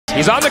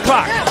He's on the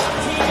clock.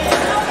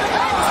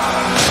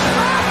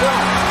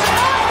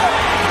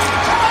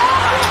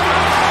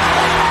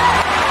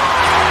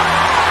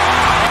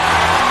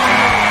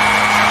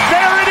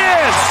 There it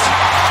is.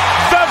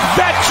 The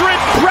veteran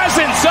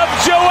presence of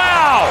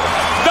Joao,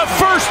 the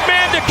first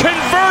man to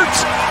convert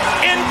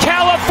in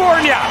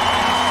California.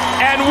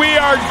 And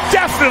we are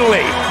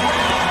definitely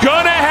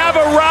gonna have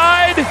a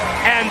ride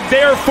and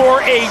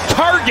therefore a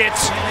target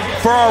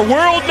for our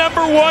world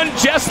number one,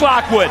 Jess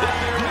Lockwood.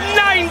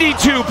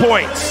 92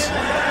 points.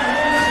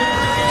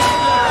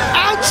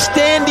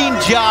 Outstanding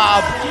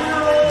job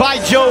by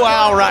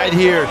Joao right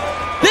here.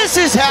 This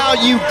is how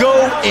you go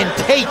and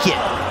take it.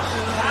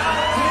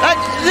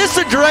 This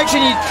is a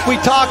direction we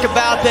talk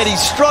about that he's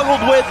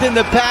struggled with in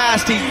the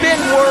past. He's been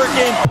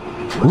working.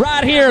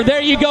 Right here.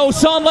 There you go,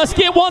 son. Let's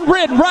get one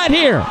ridden right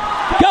here.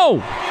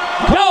 Go.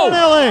 Go. Come on,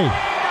 LA.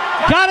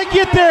 Gotta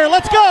get there.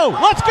 Let's go.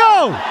 Let's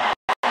go.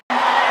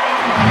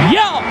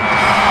 Yo.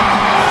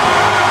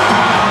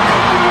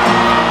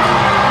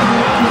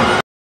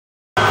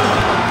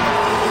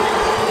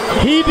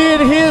 He did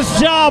his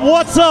job.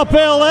 What's up,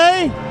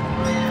 LA?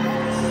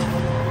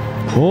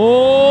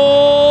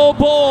 Oh,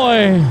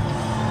 boy.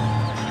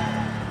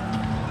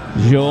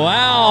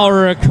 Joao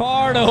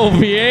Ricardo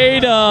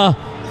Vieira,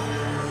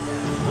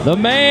 the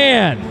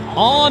man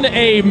on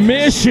a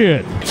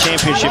mission.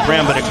 Championship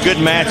round, but a good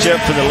matchup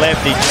for the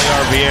lefty,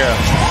 Joao Vieira.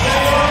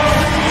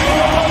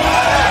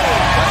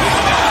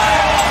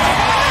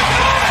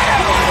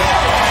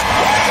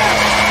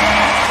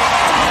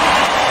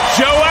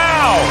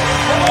 Joao,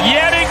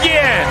 yet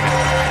again,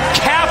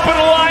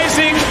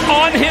 capitalizing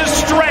on his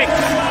strength.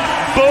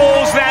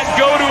 Bulls that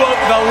go to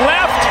the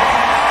left,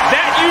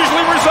 that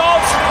usually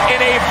results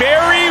in a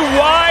very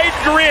wide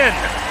grin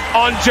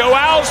on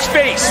Joao's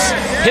face.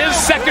 His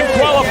second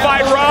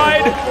qualified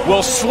ride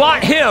will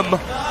slot him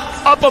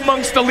up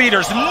amongst the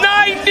leaders.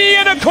 90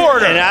 and a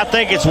quarter. And I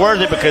think it's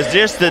worth it because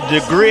just the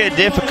degree of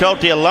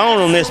difficulty alone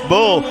on this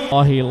bull.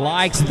 Oh, he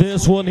likes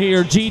this one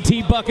here.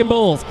 GT Bucking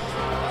Bulls.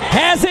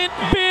 Has it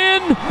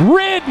been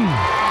ridden?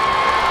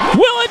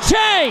 Will it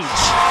change?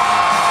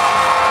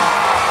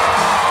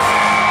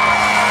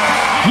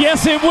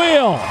 Yes, it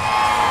will.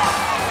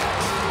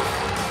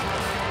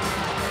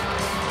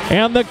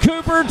 And the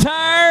Cooper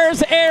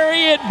Tires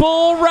Ariat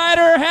Bull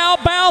Rider. How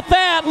about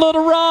that,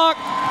 Little Rock?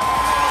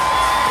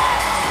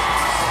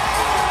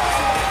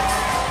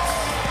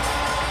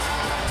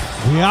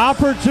 The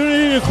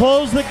opportunity to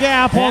close the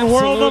gap on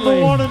world number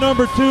one and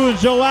number two, and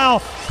Joao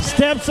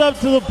steps up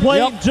to the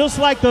plate just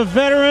like the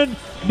veteran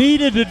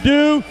needed to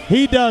do.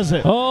 He does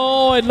it.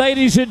 Oh, and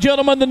ladies and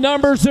gentlemen, the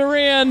numbers are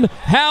in.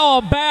 How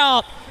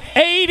about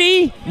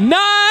 89.5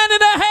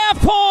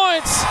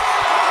 points?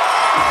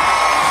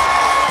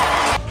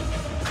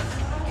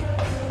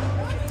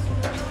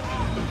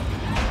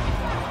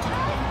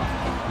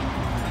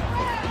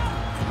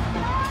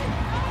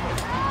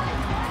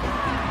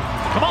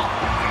 Come on.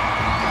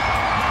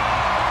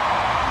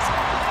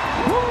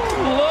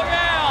 Look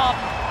out.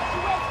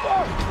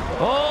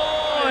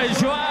 Oh,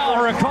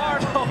 Joao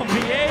Ricardo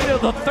Vieira,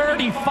 the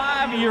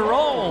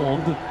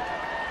 35-year-old,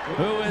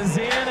 who is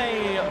in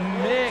a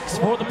mix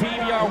for the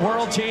PBR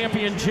World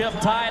Championship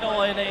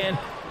title. And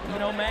you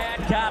know, Matt,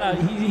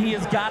 he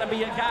has got to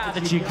be a guy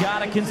that you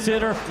got to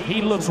consider.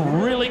 He looks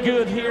really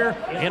good here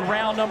in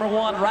round number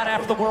one. Right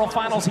after the World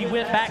Finals, he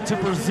went back to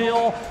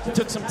Brazil,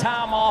 took some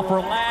time off,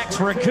 relaxed,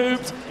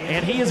 recouped,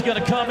 and he is going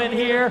to come in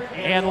here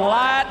and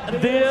light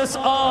this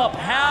up.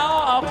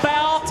 How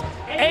about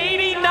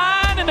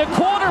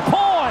 89.25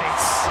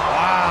 points?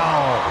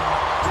 Wow.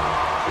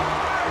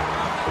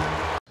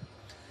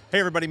 Hey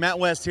everybody, Matt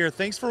West here.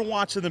 Thanks for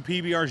watching the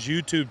PBR's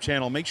YouTube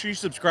channel. Make sure you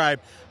subscribe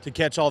to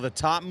catch all the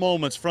top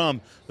moments from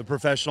the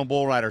professional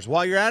bull riders.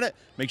 While you're at it,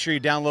 make sure you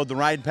download the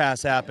Ride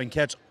Pass app and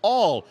catch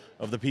all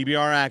of the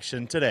PBR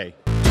action today.